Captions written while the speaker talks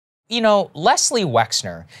Leslie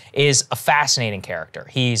Wexner is a fascinating character.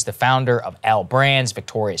 He's the founder of L Brands,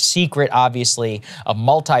 Victoria's Secret, obviously, a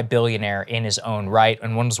multi-billionaire in his own right,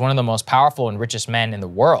 and was one of the most powerful and richest men in the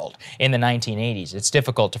world in the 1980s. It's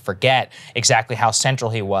difficult to forget exactly how central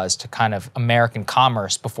he was to kind of American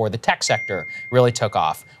commerce before the tech sector really took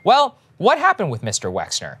off. Well, what happened with Mr.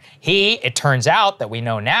 Wexner? He, it turns out that we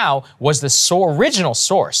know now, was the original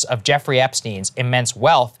source of Jeffrey Epstein's immense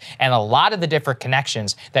wealth and a lot of the different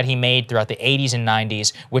connections that he made throughout the 80s and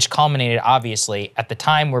 90s, which culminated, obviously, at the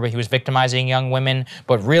time where he was victimizing young women,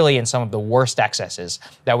 but really in some of the worst excesses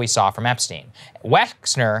that we saw from Epstein.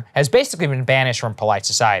 Wexner has basically been banished from polite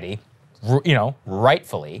society,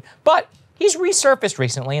 rightfully, but he's resurfaced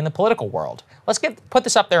recently in the political world. Let's put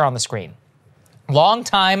this up there on the screen.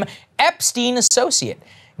 Longtime Epstein associate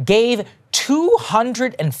gave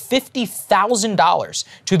 $250,000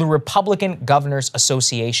 to the Republican Governors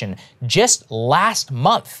Association just last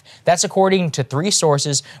month. That's according to 3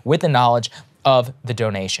 sources with the knowledge of the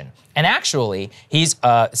donation. And actually, it's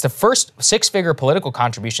the first 6-figure political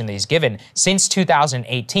contribution that he's given since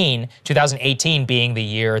 2018, 2018 being the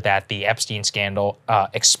year that the Epstein scandal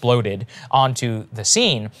exploded onto the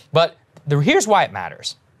scene. But here's why it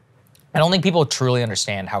matters. I don't think people truly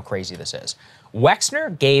understand how crazy this is.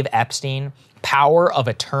 Wexner gave Epstein power of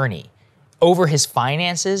attorney over his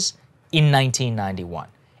finances in 1991.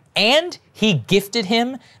 And he gifted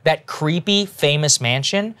him that creepy, famous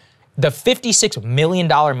mansion, the $56 million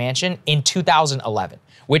mansion, in 2011,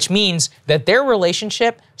 which means that their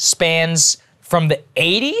relationship spans from the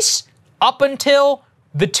 80s up until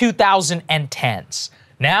the 2010s.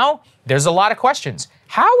 Now, there's a lot of questions.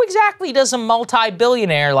 How exactly does a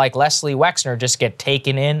multi-billionaire like Leslie Wexner just get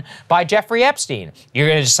taken in by Jeffrey Epstein? You're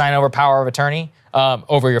going to just sign over power of attorney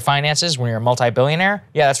over your finances when you're a multi-billionaire?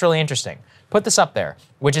 Yeah, that's really interesting. Put this up there,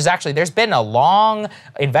 which is actually, there's been a long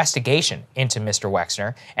investigation into Mr.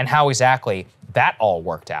 Wexner and how exactly that all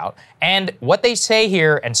worked out. And what they say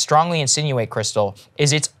here and strongly insinuate, Krystal,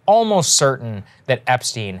 is it's almost certain that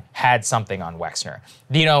Epstein had something on Wexner.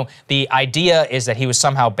 The idea is that he was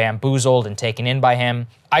somehow bamboozled and taken in by him.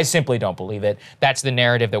 I simply don't believe it. That's the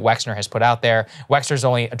narrative that Wexner has put out there. Wexner's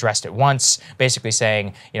only addressed it once, basically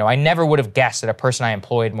saying, I never would have guessed that a person I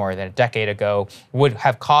employed more than a decade ago would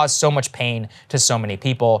have caused so much pain to so many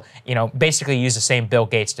people. Basically use the same Bill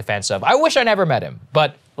Gates defense of, I wish I never met him,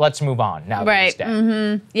 but let's move on now that he's dead.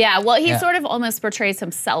 Mm-hmm. Yeah, well, he sort of almost portrays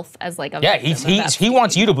himself as like a victim. He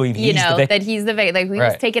wants you to believe he's the victim. That he's the victim. Like, he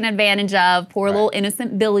was taken advantage of, poor little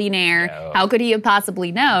innocent billionaire. Yeah. How could he have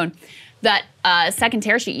possibly known? That second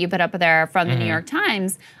tear sheet you put up there from the New York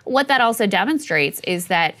Times, what that also demonstrates is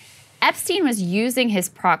that Epstein was using his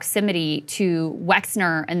proximity to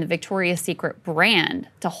Wexner and the Victoria's Secret brand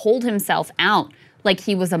to hold himself out like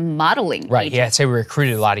he was a modeling agent. Yeah, I'd say we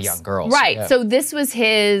recruited a lot of young girls. Right, yeah. So this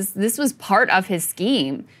was part of his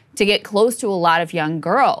scheme to get close to a lot of young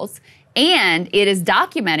girls. And it is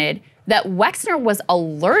documented that Wexner was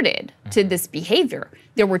alerted to this behavior.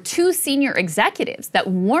 There were 2 senior executives that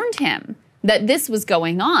warned him that this was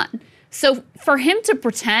going on. So for him to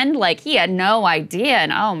pretend like he had no idea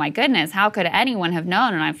and, oh my goodness, how could anyone have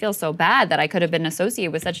known? And I feel so bad that I could have been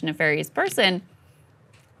associated with such a nefarious person.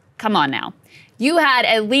 Come on now. You had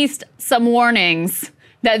at least some warnings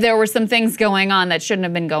that there were some things going on that shouldn't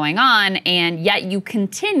have been going on, and yet you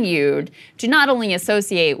continued to not only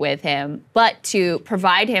associate with him, but to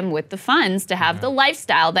provide him with the funds to have the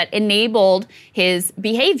lifestyle that enabled his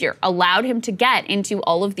behavior, allowed him to get into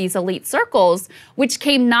all of these elite circles, which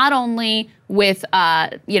came not only with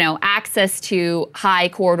access to high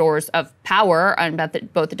corridors of power on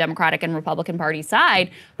both the Democratic and Republican Party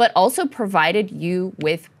side, but also provided you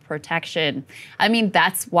with protection. I mean,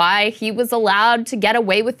 that's why he was allowed to get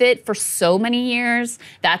away with it for so many years.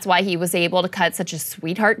 That's why he was able to cut such a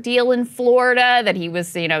sweetheart deal in Florida, that he was,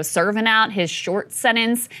 serving out his short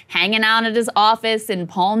sentence, hanging out at his office in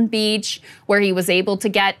Palm Beach, where he was able to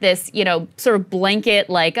get this, sort of blanket,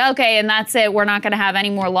 like, okay, and that's it. We're not going to have any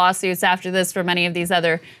more lawsuits after this for many of these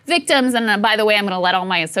other victims. And by the way, I'm going to let all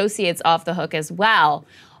my associates off the hook as well.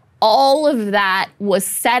 All of that was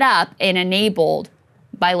set up and enabled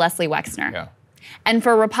by Leslie Wexner. Yeah. And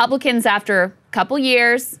for Republicans, after a couple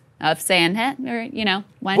years of saying, hey, stay away for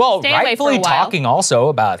a while. Rightfully talking also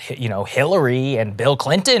about, Hillary and Bill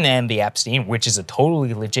Clinton and the Epstein, which is a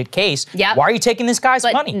totally legit case. Yep. Why are you taking this guy's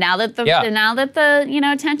money? Now that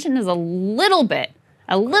the attention is a little bit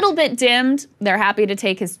dimmed, they're happy to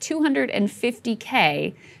take his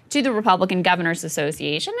 $250K to the Republican Governors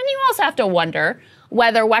Association. And you also have to wonder,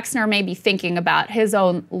 whether Wexner may be thinking about his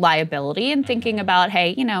own liability and thinking about,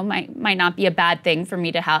 hey, you know, might not be a bad thing for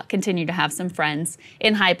me to continue to have some friends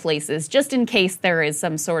in high places, just in case there is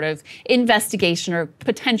some sort of investigation or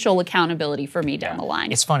potential accountability for me down the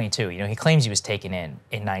line. It's funny too, you know, he claims he was taken in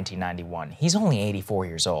 1991. He's only 84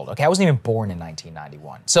 years old, okay? I wasn't even born in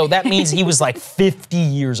 1991. So that means he was like 50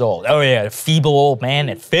 years old. Oh yeah, a feeble old man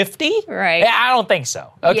at 50? Right. Yeah, I don't think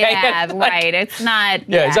so, okay? Yeah, right, it's not.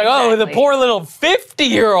 Yeah, it's like, oh, the exactly. poor little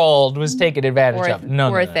 50-year-old was taken advantage of. No,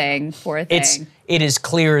 poor no, no. thing, poor thing. It is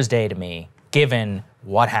clear as day to me, given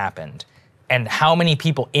what happened and how many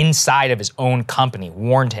people inside of his own company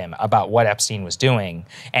warned him about what Epstein was doing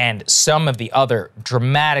and some of the other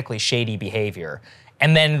dramatically shady behavior,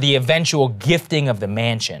 and then the eventual gifting of the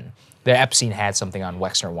mansion, that Epstein had something on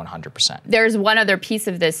Wexner 100%. There's one other piece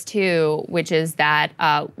of this too, which is that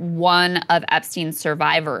one of Epstein's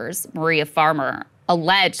survivors, Maria Farmer,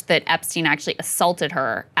 alleged that Epstein actually assaulted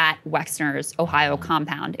her at Wexner's Ohio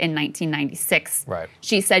compound in 1996. Right.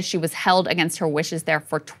 She said she was held against her wishes there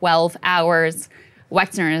for 12 hours.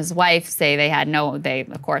 Wexner and his wife say they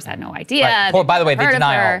of course had no idea. Right. Well, by the way, they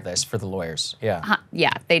deny all her. of this for the lawyers. Yeah.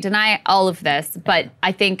 Yeah, they deny all of this, but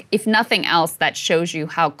I think if nothing else, that shows you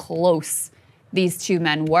how close these two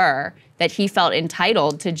men were, that he felt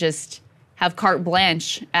entitled to just have carte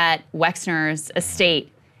blanche at Wexner's estate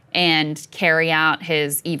and carry out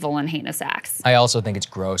his evil and heinous acts. I also think it's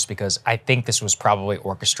gross because I think this was probably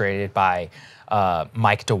orchestrated by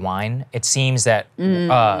Mike DeWine. It seems that,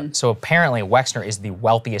 so apparently Wexner is the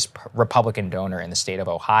wealthiest Republican donor in the state of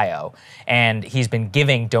Ohio, and he's been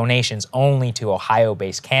giving donations only to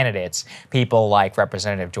Ohio-based candidates, people like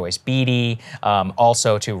Representative Joyce Beatty,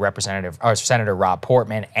 also to Senator Rob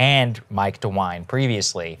Portman and Mike DeWine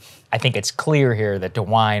previously. I think it's clear here that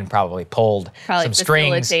DeWine probably pulled some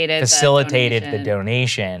strings, facilitated the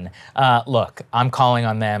donation. Look, I'm calling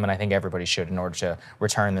on them, and I think everybody should in order to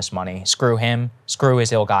return this money. Screw him, screw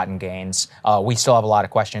his ill-gotten gains. We still have a lot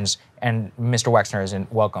of questions, and Mr. Wexner is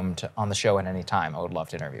welcome on the show at any time. I would love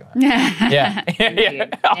to interview him. Yeah.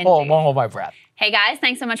 Indeed. I won't hold my breath. Hey guys,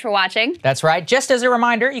 thanks so much for watching. That's right. Just as a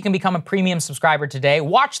reminder, you can become a premium subscriber today.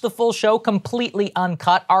 Watch the full show completely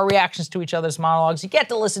uncut, our reactions to each other's monologues. You get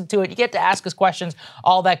to listen to it. You get to ask us questions,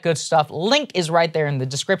 all that good stuff. Link is right there in the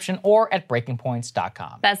description or at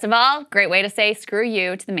breakingpoints.com. Best of all, great way to say screw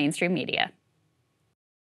you to the mainstream media.